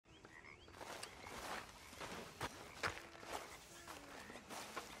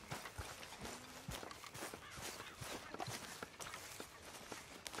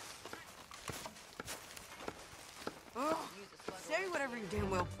damn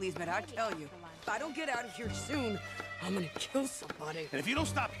well please, but I tell you, if I don't get out of here soon, I'm gonna kill somebody. And if you don't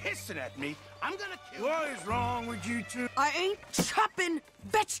stop hissing at me, I'm gonna kill you. What is wrong with you two? I ain't chopping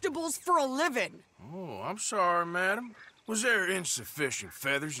vegetables for a living. Oh, I'm sorry, madam. Was there insufficient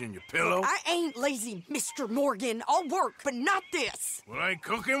feathers in your pillow? I ain't lazy, Mr. Morgan. I'll work, but not this. Well, ain't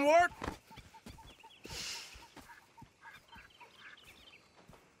cooking work?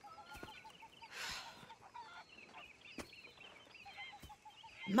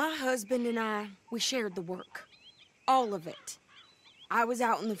 My husband and I, we shared the work. All of it. I was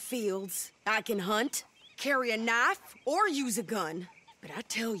out in the fields. I can hunt, carry a knife, or use a gun. But I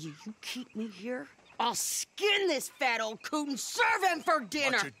tell you, you keep me here, I'll skin this fat old coot and serve him for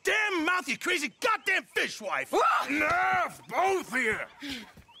dinner. Watch your damn mouth, you crazy goddamn fishwife! Enough, both of you!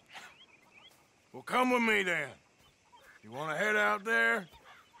 Well, come with me, then. You want to head out there,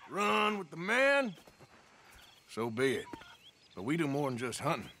 run with the men? So be it. But we do more than just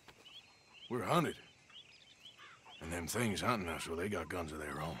hunting. We're hunted. And them things hunting us, well, they got guns of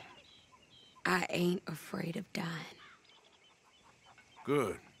their own. I ain't afraid of dying.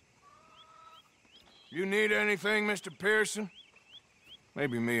 Good. You need anything, Mr. Pearson?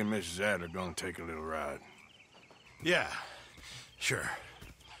 Maybe me and Mrs. Adler gonna take a little ride. Yeah, sure.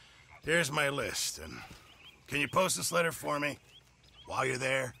 Here's my list, and can you post this letter for me while you're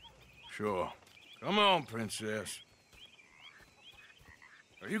there? Sure. Come on, Princess.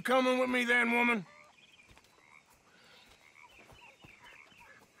 Are you coming with me then, woman?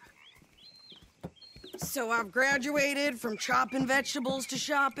 So I've graduated from chopping vegetables to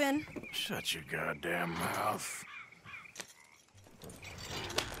shopping. Shut your goddamn mouth.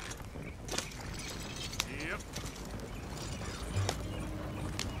 Yep.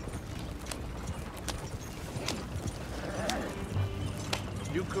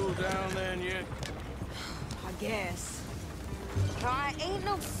 You cool down then yet? I guess. I ain't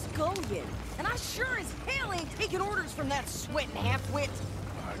no scullion, and I sure as hell ain't taking orders from that sweating half-wit.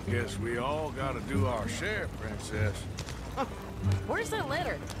 I guess we all gotta do our share, Princess. Where's that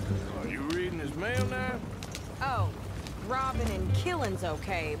letter? Are you reading his mail now? Oh, robbing and killing's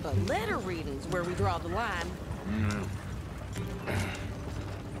okay, but letter reading's where we draw the line.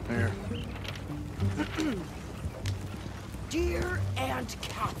 Here. Dear Aunt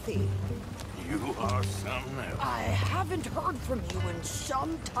Kathy, You are something else. I haven't heard from you in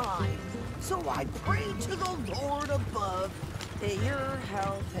some time, so I pray to the Lord above that your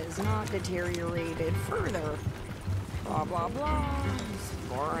health has not deteriorated further. Blah, blah, blah. It's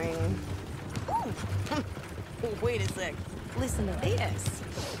boring. Ooh. Wait a sec. Listen to this.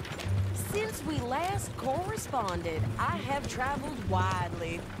 Since we last corresponded, I have traveled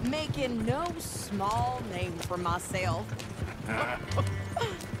widely, making no small name for myself.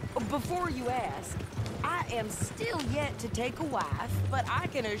 Before you ask, I am still yet to take a wife, but I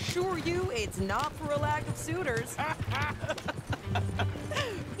can assure you it's not for a lack of suitors.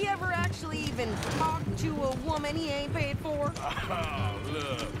 You ever actually even talked to a woman he ain't paid for? Oh,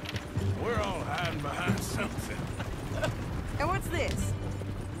 look. We're all hiding behind something. And what's this?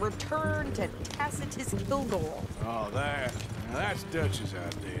 Return to Tacitus Kilgore. Oh, that. Now, that's Dutch's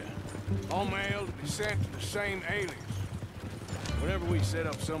idea. All mail to be sent to the same alias. Whenever we set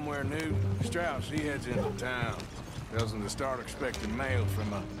up somewhere new, Strauss, he heads into town. Tells them to start expecting mail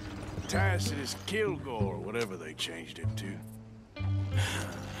from a Tacitus Kilgore, or whatever they changed it to.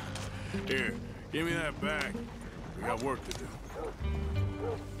 Here, give me that back. We got work to do.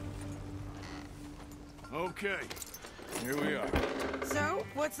 Okay, here we are. So,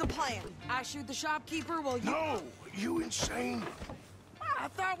 what's the plan? I shoot the shopkeeper while you... No! You insane? I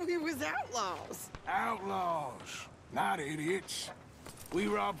thought we was outlaws. Outlaws, not idiots. We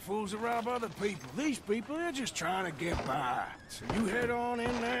rob fools that rob other people. These people, they're just trying to get by. So you head on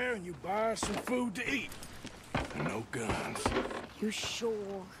in there and you buy some food to eat. And no guns. You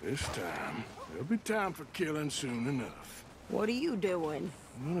sure? This time, there'll be time for killing soon enough. What are you doing?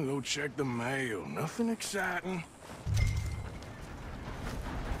 I'm gonna go check the mail. Nothing exciting.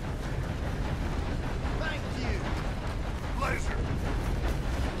 Thank you! Pleasure!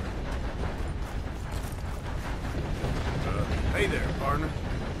 Hey there, partner.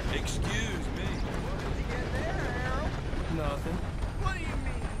 Excuse me. What did you get there, Harold? Nothing. What do you mean?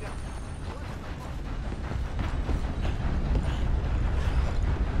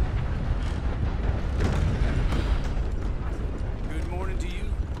 Good morning to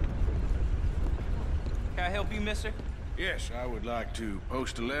you. Can I help you, mister? Yes, I would like to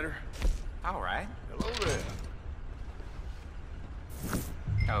post a letter. All right. Hello there.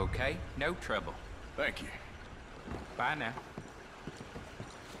 Okay, no trouble. Thank you. Bye now.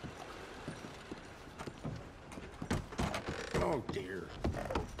 Oh, dear.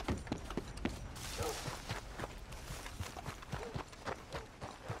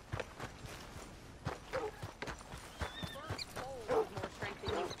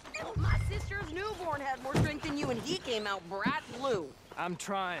 My sister's newborn had more strength than you, and he came out bright blue. I'm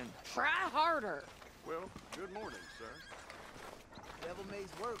trying. Try harder. Well, good morning, sir. Devil makes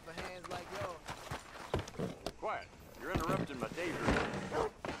work for hands like yours. Quiet. You're interrupting my daydream.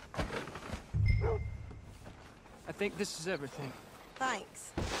 I think this is everything.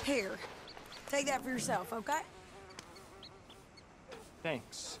 Thanks. Here, take that for yourself, okay?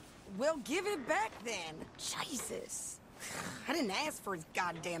 Thanks. Well, give it back then. Jesus. I didn't ask for his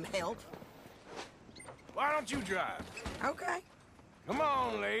goddamn help. Why don't you drive? Okay. Come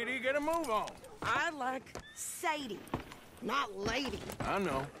on, lady. Get a move on. I like Sadie, not lady. I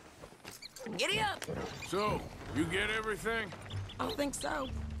know. Giddy up. So, you get everything? I don't think so.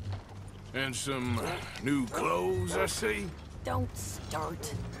 And some new clothes, I see? Don't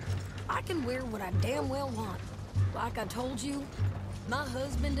start. I can wear what I damn well want. Like I told you, my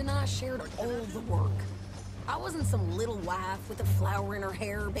husband and I shared all the work. I wasn't some little wife with a flower in her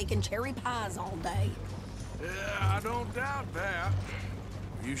hair baking cherry pies all day. Yeah, I don't doubt that.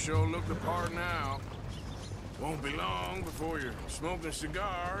 You sure look the part now. Won't be long before you're smoking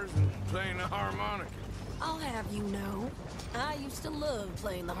cigars and playing the harmonica. I'll have you know, I used to love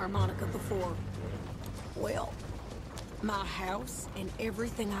playing the harmonica before. Well, my house and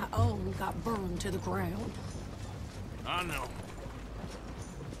everything I own got burned to the ground. I know.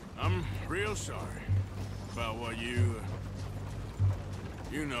 I'm real sorry about what you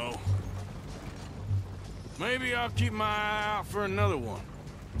know. Maybe I'll keep my eye out for another one.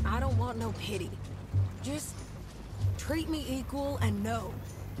 I don't want no pity. Just treat me equal and know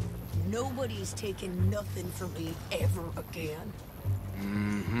nobody's taking nothing from me ever again.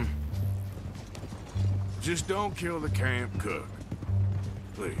 Mm-hmm. Just don't kill the camp cook.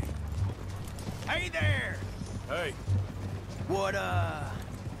 Please. Hey there! Hey,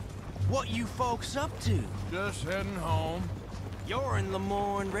 What you folks up to? just heading home. You're in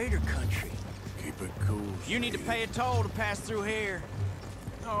Lemoyne Raider country. Keep it cool. You need to sweetie. pay a toll to pass through here.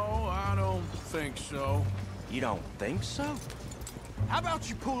 No, I don't think so. You don't think so? How about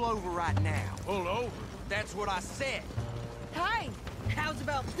you pull over right now? Pull over. That's what I said. Hey, how's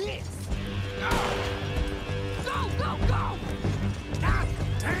about this? Go, go, go! God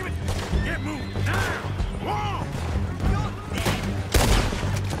damn it! Get moving now! Whoa!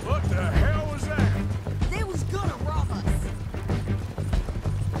 What the hell was that? They was gonna rob us.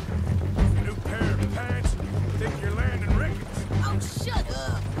 New pair of pants? Think you're landing rickets? Oh, shut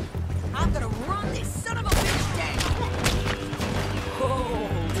up. I'm gonna run this son of a bitch down. Oh,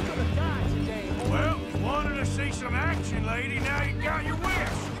 you're gonna die today. Well, wanted to see some action, lady. Now you got your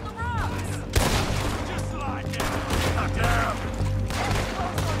wish. In the rocks. Just like that. Knock down.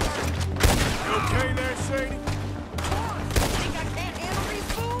 You okay there, Sadie? Think I can't handle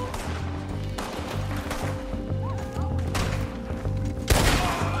these fools?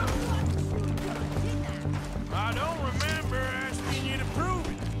 I don't remember asking you to prove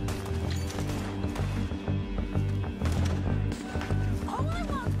it. All I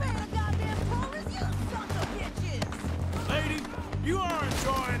want's paying a goddamn toll is you sons of bitches. Lady, you are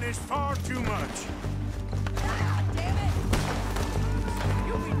enjoying this far too much. God damn it.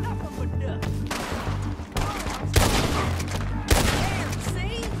 You'll be nothing but dust. There,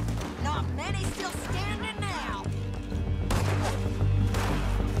 see? Not many still standing now.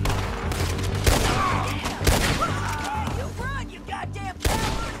 Yeah. You run, you goddamn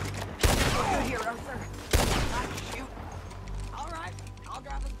coward! Good here, Arthur. I can shoot. All right, I'll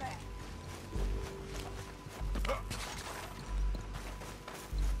drive us back.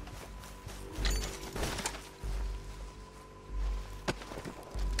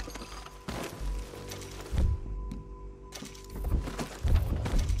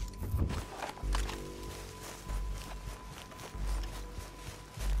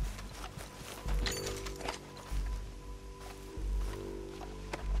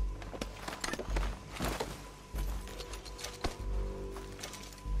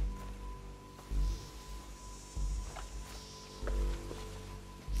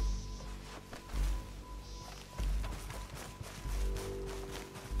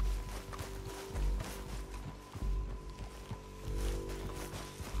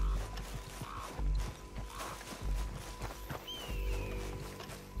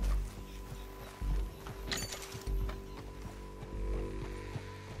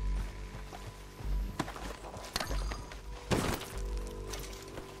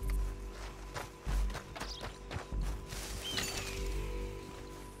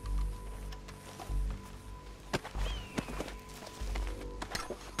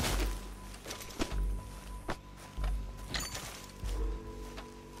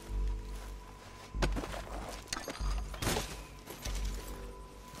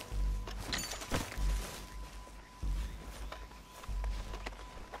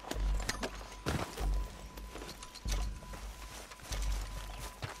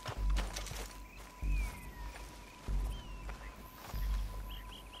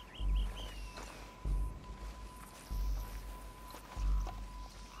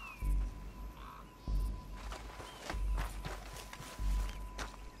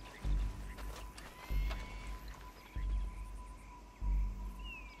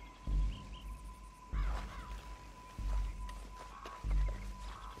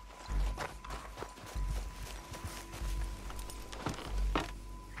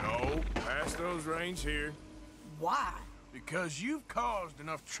 Nose Range here. Why? Because you've caused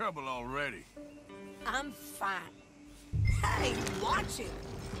enough trouble already. I'm fine. Hey, watch it.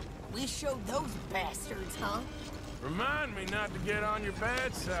 We showed those bastards, huh? Remind me not to get on your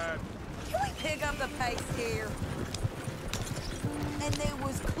bad side. Can we pick up the pace here? And they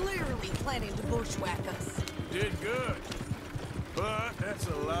was clearly planning to bushwhack us. Did good. But that's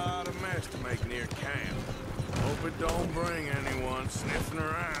a lot of mess to make near camp. Hope it don't bring anyone sniffing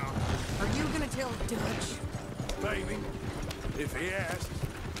around. Are you gonna tell Dutch? Maybe. If he asks.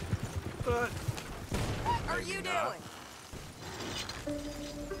 But What are you maybe not. doing?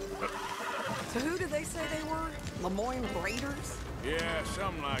 So who did they say they were? Lemoyne Raiders? Yeah,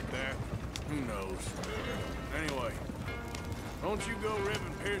 something like that. Who knows? Anyway, don't you go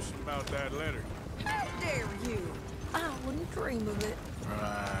ribbing Pearson about that letter. How dare you? I wouldn't dream of it.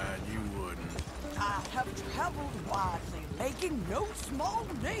 Right, you wouldn't. I have traveled widely, making no small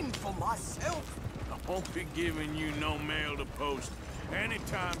name for myself. I won't be giving you no mail to post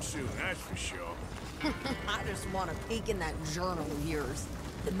anytime soon, that's for sure. I just want to peek in that journal of yours.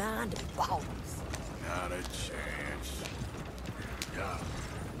 The mind of balls. Not a chance. Yeah.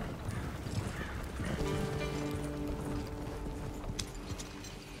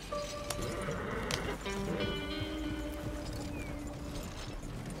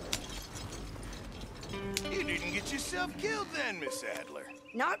 You didn't get yourself killed then, Miss Adler.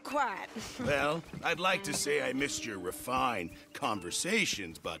 Not quite. Well, I'd like to say I missed your refined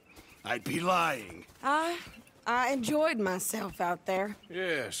conversations, but I'd be lying. I enjoyed myself out there.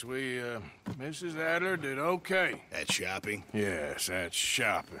 Yes, Mrs. Adler did okay. At shopping? Yes, that's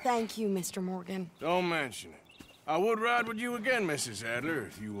shopping. Thank you, Mr. Morgan. Don't mention it. I would ride with you again, Mrs. Adler,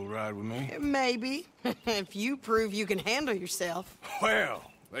 if you will ride with me. Maybe. If you prove you can handle yourself. Well,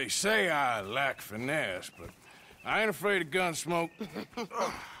 they say I lack finesse, but I ain't afraid of gun smoke.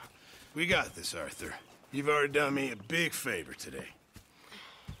 We got this, Arthur. You've already done me a big favor today.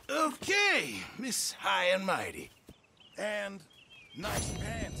 Okay, Miss High and Mighty. And nice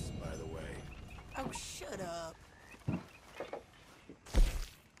pants, by the way. Oh, shut up.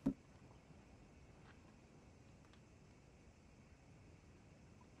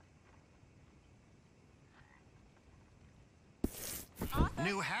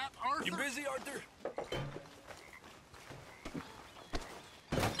 New hat, Arthur? You busy, Arthur?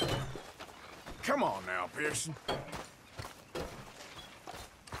 Come on now, Pearson.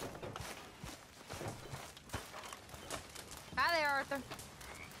 Hi there, Arthur.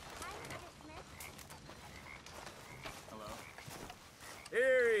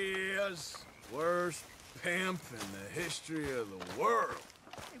 Here he is. Worst pimp in the history of the world.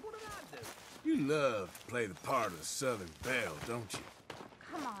 Hey, what did I do? You love to play the part of the Southern Belle, don't you?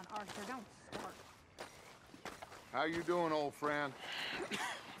 Come on, Arthur, don't start. How you doing, old friend?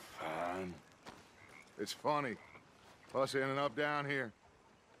 Fine. It's funny, us ending up down here.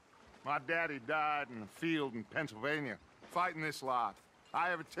 My daddy died in the field in Pennsylvania, fighting this lot.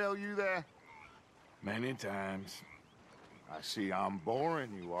 I ever tell you that? Many times. I see I'm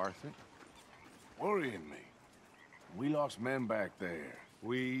boring you, Arthur. Worrying me. We lost men back there.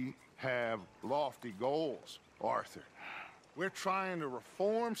 We have lofty goals, Arthur. We're trying to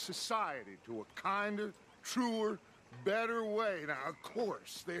reform society to a kinder, truer, better way. Now, of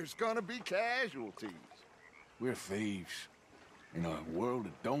course, there's gonna be casualties. We're thieves. In a world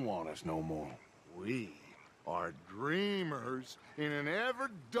that don't want us no more. We are dreamers in an ever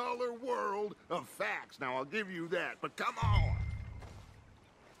duller world of facts. Now, I'll give you that, but come on.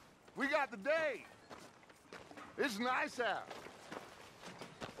 We got the day. It's nice out.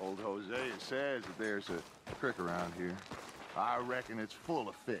 Old Hosea says that there's a creek around here. I reckon it's full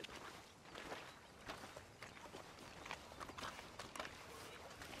of fish.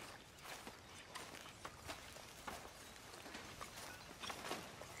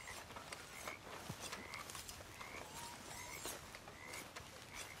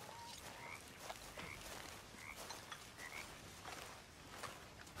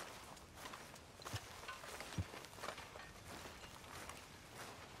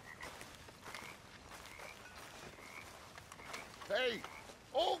 Hey,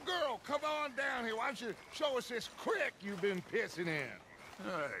 old girl, come on down here. Why don't you show us this creek you've been pissing in?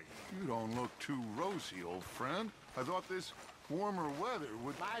 Hey, you don't look too rosy, old friend. I thought this warmer weather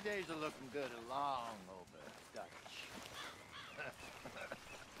would... My days are looking good along over Dutch.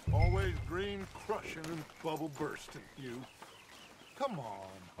 Always green crushing and bubble bursting, you. Come on,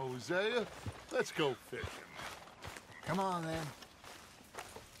 Hosea. Let's go fishing. Come on, then.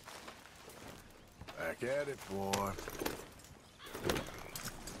 Back at it, boy.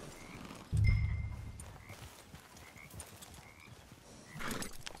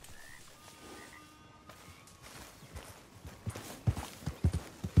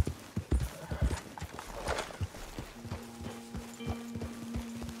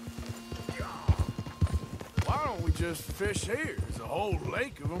 just fish here? There's a whole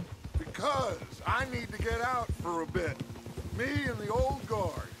lake of them. Because I need to get out for a bit. Me and the old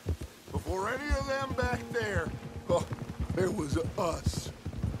guard. Before any of them back there, oh, there was us.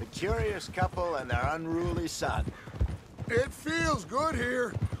 The curious couple and their unruly son. It feels good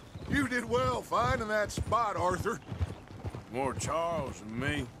here. You did well finding that spot, Arthur. More Charles than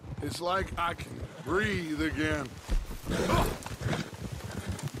me. It's like I can breathe again.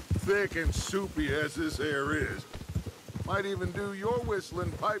 Thick and soupy as this air is. Might even do your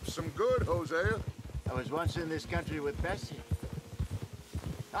whistling pipes some good, Hosea. I was once in this country with Bessie.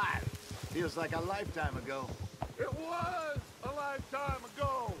 Feels like a lifetime ago. It was a lifetime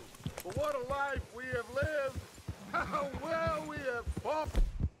ago. But what a life we have lived. How well we have fought.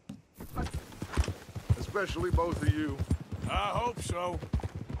 Especially both of you. I hope so.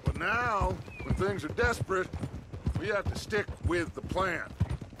 But now, when things are desperate, we have to stick with the plan.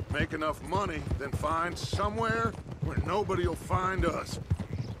 Make enough money, then find somewhere where nobody will find us.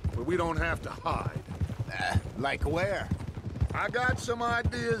 Where we don't have to hide. Like where? I got some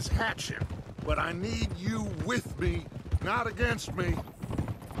ideas hatching, but I need you with me, not against me.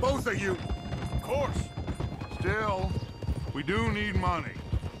 Both of you. Of course. Still, we do need money.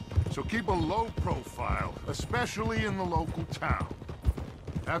 So keep a low profile, especially in the local town.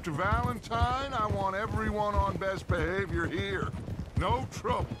 After Valentine, I want everyone on best behavior here. No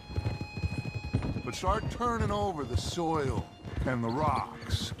trouble. But start turning over the soil and the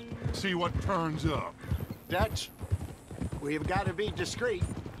rocks. See what turns up. Dutch, we've got to be discreet.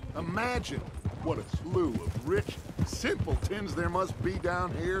 Imagine what a slew of rich simpletons there must be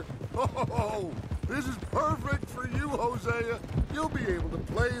down here. Oh, this is perfect for you, Hosea. You'll be able to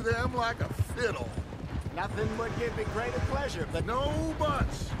play them like a fiddle. Nothing would give me greater pleasure, but... No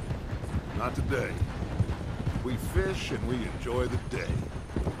buts. Not today. We fish and we enjoy the day.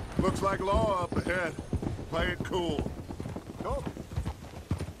 Looks like law up ahead. Play it cool. Cool.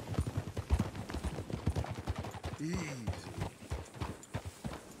 Easy.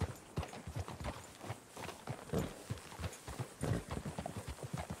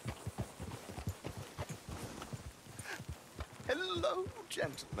 Hello,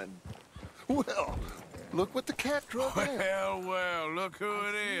 gentlemen. Well, look what the cat drove in. Well, look who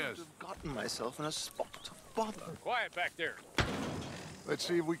it is. I've gotten myself in a spot of bother. Quiet back there. Let's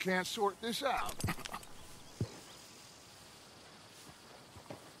see if we can't sort this out.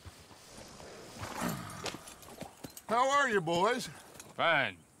 How are you, boys?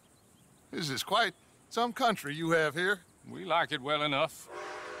 Fine. This is quite some country you have here. We like it well enough.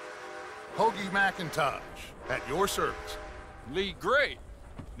 Hoagie McIntosh, at your service. Lee Gray.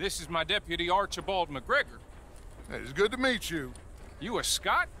 This is my deputy, Archibald McGregor. It's good to meet you. You a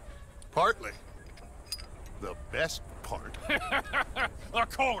Scot? Partly. The best part. Of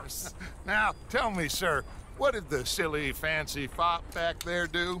course. Now, tell me, sir, what did the silly, fancy fop back there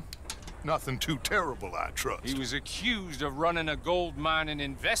do? Nothing too terrible, I trust. He was accused of running a gold mining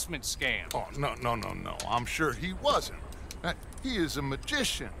investment scam. Oh, no. I'm sure he wasn't. He is a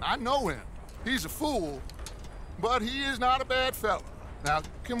magician. I know him. He's a fool, but he is not a bad fella. Now,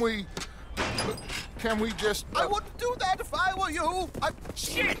 can we just... I wouldn't do that if I were you.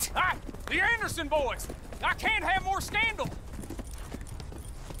 Shit! The Anderson boys! I can't have more scandal!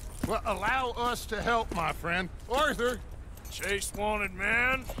 Well, allow us to help, my friend. Arthur, Chase wanted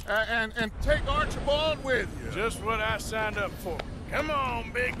man. and take Archibald with you. Just what I signed up for. Come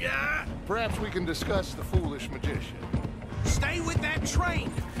on, big guy. Perhaps we can discuss the foolish magician. Stay with that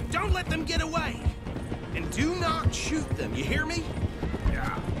train. Don't let them get away. And do not shoot them, you hear me?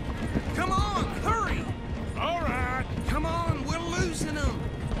 Yeah. Come on, hurry! All right. Come on, we're losing them.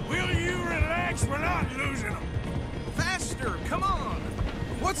 Will you relax? We're not losing them. Faster, come on.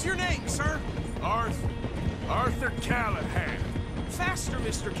 What's your name, sir? Arthur Callahan. Faster,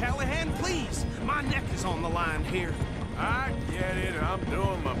 Mr. Callahan, please. My neck is on the line here. I get it. I'm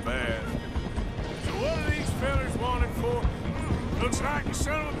doing my best. So what are these fellas wanted for? Looks like the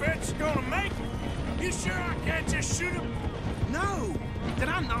son of a bitch is gonna make it. You sure I can't just shoot him? No. Did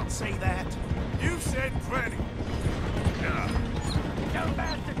I not say that? You said plenty. Yeah. Go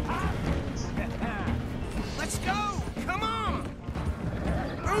back to top! Let's go! Come on!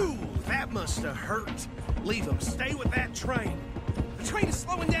 Ooh, that must have hurt. Leave them. Stay with that train. The train is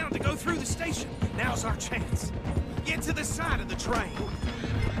slowing down to go through the station. Now's our chance. Get to the side of the train.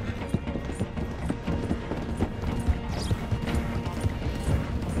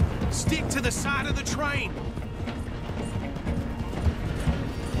 Stick to the side of the train.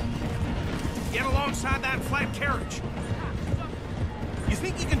 Get alongside that flat carriage. You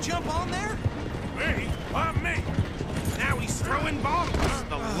think you can jump on there? Me? Why me? Now he's throwing bombs.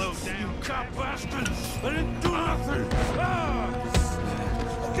 The low-down cop bastard! I didn't do nothing!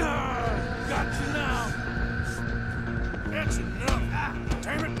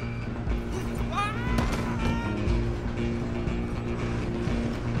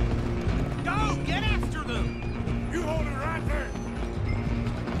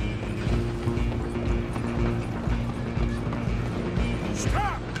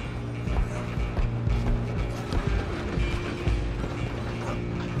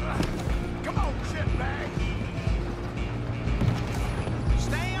 shitbag!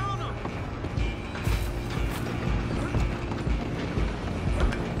 Stay on them!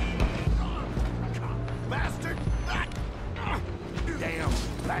 Bastard! Damn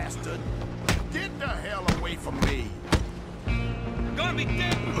bastard! Get the hell away from me! Gonna be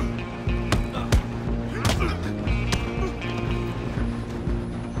dead.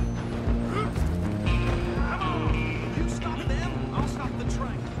 Come on! You stop them, I'll stop the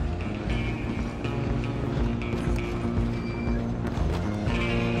train.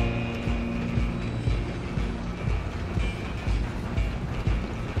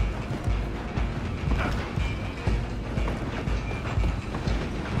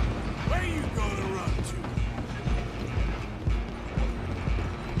 Where you gonna run to?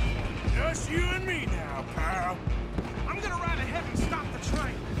 Just you and me now, pal. I'm gonna ride ahead and stop the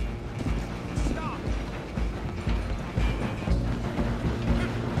train. Stop.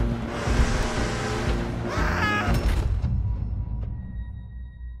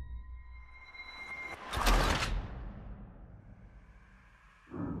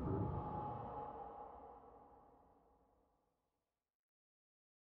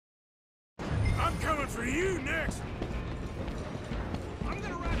 I'm coming for you next. I'm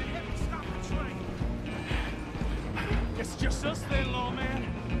gonna ride ahead and stop the train. It's just us then, lawman.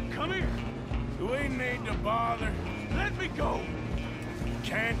 Come here. Do we need to bother? Let me go.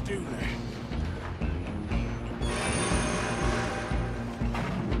 Can't do that.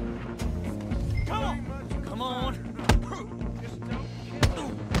 Come on. Come on. Just don't kill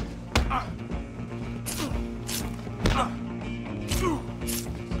him.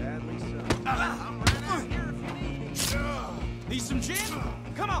 Sadly so. I'm right out here if you need me. Need some gin?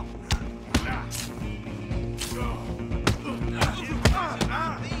 Come on.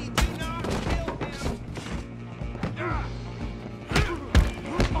 Thee, do not kill him.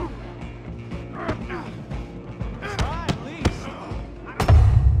 Try at least.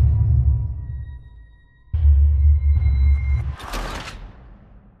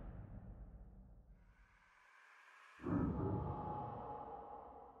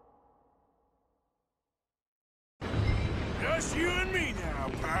 Just you and me now,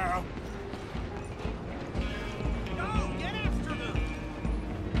 pal. Go, get after them.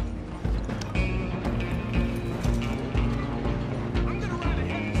 I'm gonna ride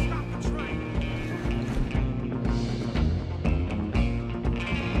ahead and stop the train.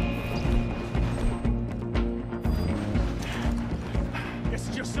 It's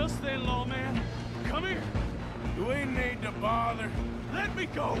just us then, lawman. Come here. Do we need to bother? Let me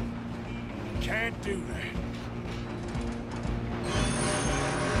go. Can't do that.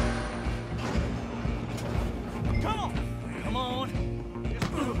 Come on. Come on.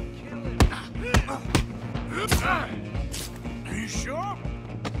 Just don't kill him. Are you sure? I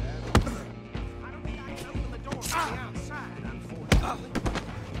don't think I can open the door from the outside, unfortunately.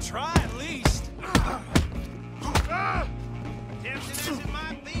 Try at least. Tempting as it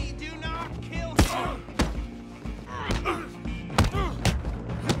might be, do not kill him.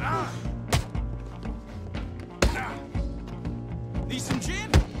 Need some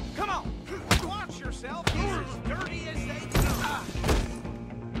gin? Come on. Watch yourself. He's as dirty as they come.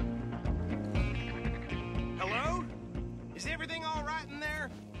 Hello? Is everything all right in there?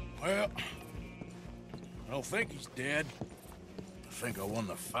 Well, I don't think he's dead. I think I won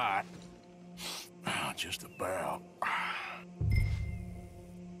the fight. Just about.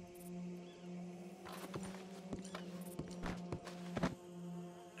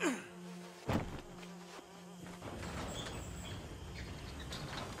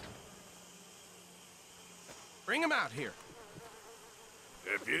 Bring him out here.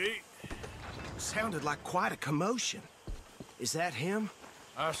 Deputy, Sounded like quite a commotion. Is that him?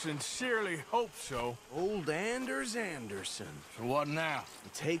 I sincerely hope so. Old Anders Anderson. So what now?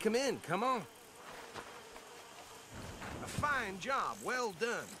 Take him in, come on. A fine job, well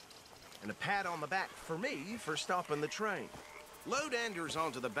done. And a pat on the back for me for stopping the train. Load Anders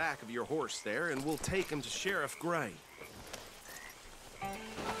onto the back of your horse there, and we'll take him to Sheriff Gray.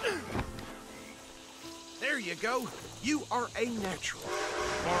 There you go. You are a natural.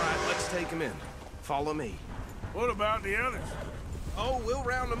 All right, let's take him in. Follow me. What about the others? Oh, we'll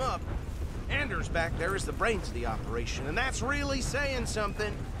round them up. Anders back there is the brains of the operation, and that's really saying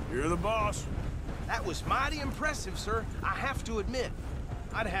something. You're the boss. That was mighty impressive, sir. I have to admit.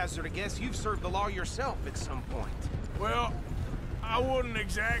 I'd hazard a guess you've served the law yourself at some point. Well, I wouldn't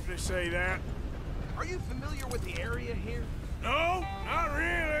exactly say that. Are you familiar with the area here? No, not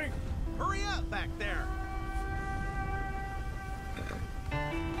really. Hurry up back there.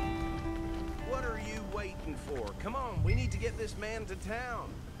 What are you waiting for? Come on, we need to get this man to town.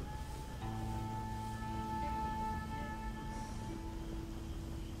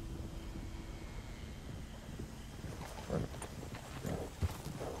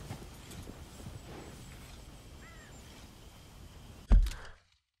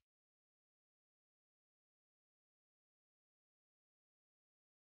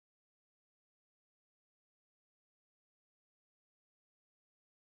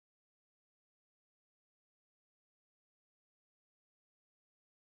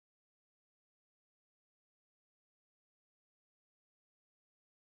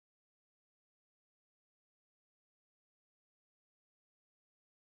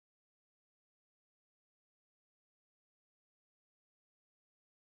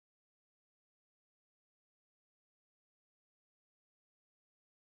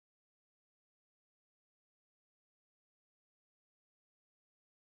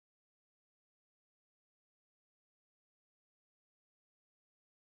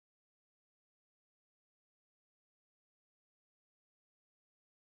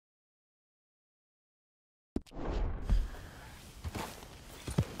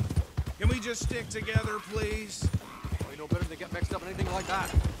 Can we just stick together, please? We know better than to get mixed up in anything like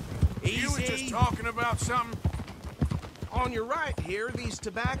that. Easy. You were just talking about something? On your right here, these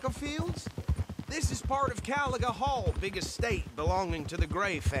tobacco fields? This is part of Caliga Hall, big estate belonging to the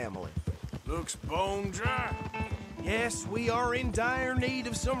Gray family. Looks bone dry. Yes, we are in dire need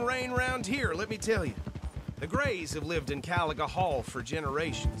of some rain round here, let me tell you. The Grays have lived in Caliga Hall for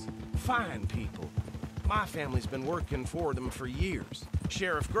generations. Fine people. My family's been working for them for years.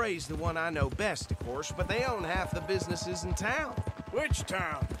 Sheriff Gray's the one I know best, of course, but they own half the businesses in town. Which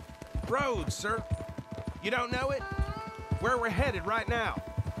town? Rhodes, sir. You don't know it? Where we're headed right now.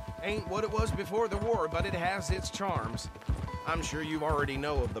 Ain't what it was before the war, but it has its charms. I'm sure you already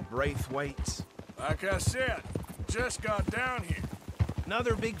know of the Braithwaites. Like I said, just got down here.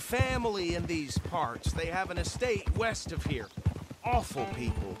 Another big family in these parts. They have an estate west of here. Awful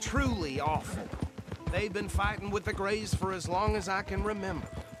people, truly awful. They've been fighting with the Grays for as long as I can remember.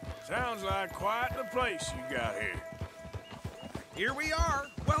 Sounds like quite the place you got here. Here we are.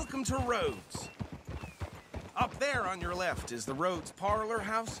 Welcome to Rhodes. Up there on your left is the Rhodes Parlor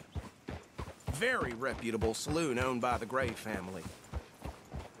House. Very reputable saloon owned by the Gray family.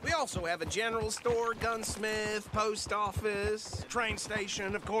 We also have a general store, gunsmith, post office, train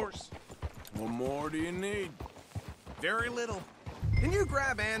station, of course. What more do you need? Very little. Can you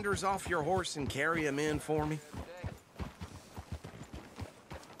grab Anders off your horse and carry him in for me?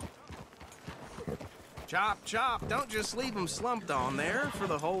 Chop, chop. Don't just leave him slumped on there for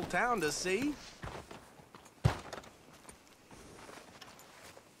the whole town to see.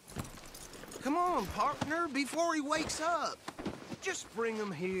 Come on, partner, before he wakes up. Just bring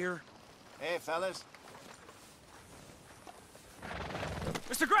him here. Hey, fellas.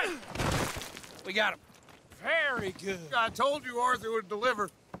 Mr. Gray! We got him. Very good. I told you Arthur would deliver.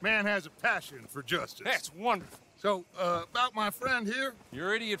 Man has a passion for justice. That's wonderful. So, about my friend here?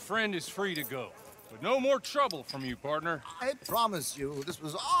 Your idiot friend is free to go. But no more trouble from you, partner. I promise you, this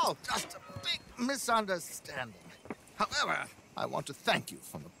was all just a big misunderstanding. However, I want to thank you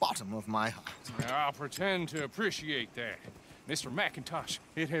from the bottom of my heart. I'll pretend to appreciate that. Mr. McIntosh,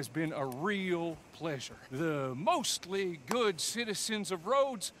 it has been a real pleasure. The mostly good citizens of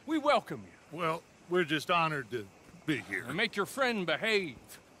Rhodes, we welcome you. Well, we're just honored to be here. And make your friend behave.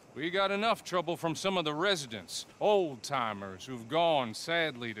 We got enough trouble from some of the residents, old-timers who've gone,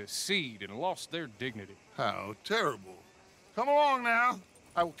 sadly, to seed and lost their dignity. How terrible. Come along now.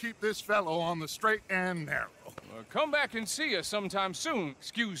 I will keep this fellow on the straight and narrow. Come back and see us sometime soon.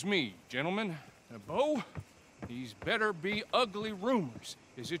 Excuse me, gentlemen. Bo, these better be ugly rumors.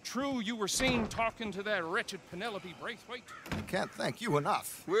 Is it true you were seen talking to that wretched Penelope Braithwaite? I can't thank you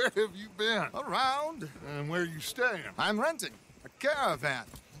enough. Where have you been? Around. And where are you staying? I'm renting a caravan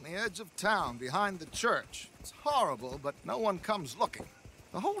on the edge of town behind the church. It's horrible, but no one comes looking.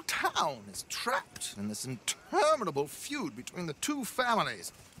 The whole town is trapped in this interminable feud between the two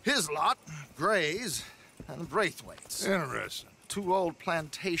families. His lot, Gray's, and Braithwaite's. Interesting. Two old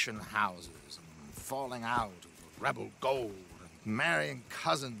plantation houses, and falling out over rebel gold, and marrying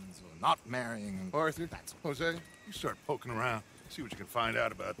cousins or not marrying. Arthur, Jose, you start poking around. See what you can find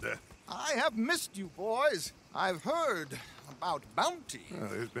out about that. I have missed you, boys. I've heard about bounty. Well,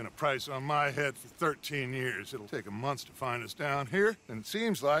 there's been a price on my head for 13 years. It'll take a month to find us down here, and it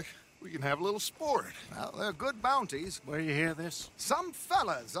seems like we can have a little sport. Well, they're good bounties. Where you hear this? Some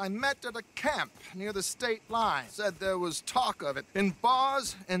fellas I met at a camp near the state line said there was talk of it in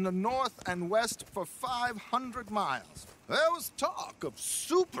bars in the north and west for 500 miles. There was talk of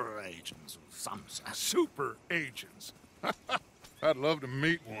super agents of some sort. Super agents? I'd love to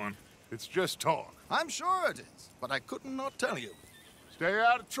meet one. It's just talk. I'm sure it is, but I could not tell you. Stay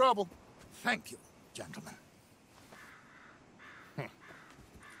out of trouble. Thank you, gentlemen.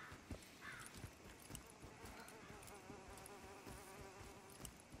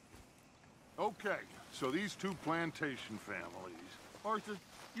 Okay, so these two plantation families. Arthur,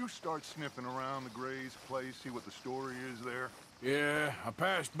 you start sniffing around the Gray's place, see what the story is there. Yeah, I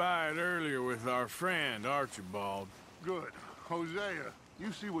passed by it earlier with our friend, Archibald. Good. Hosea,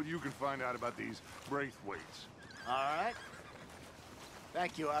 you see what you can find out about these Braithwaites. All right.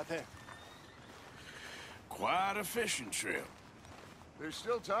 Thank you, Arthur. Quite a fishing trip. There's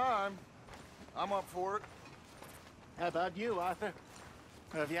still time. I'm up for it. How about you, Arthur?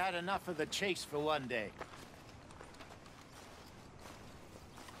 Or have you had enough of the chase for one day?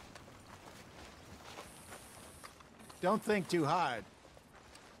 Don't think too hard.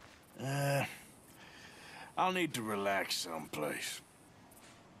 I'll need to relax someplace.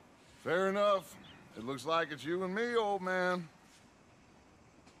 Fair enough. It looks like it's you and me, old man.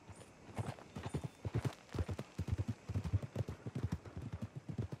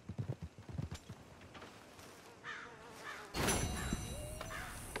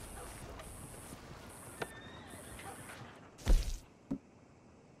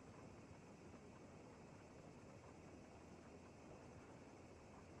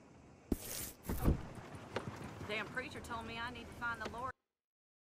 Damn preacher told me I need to find the Lord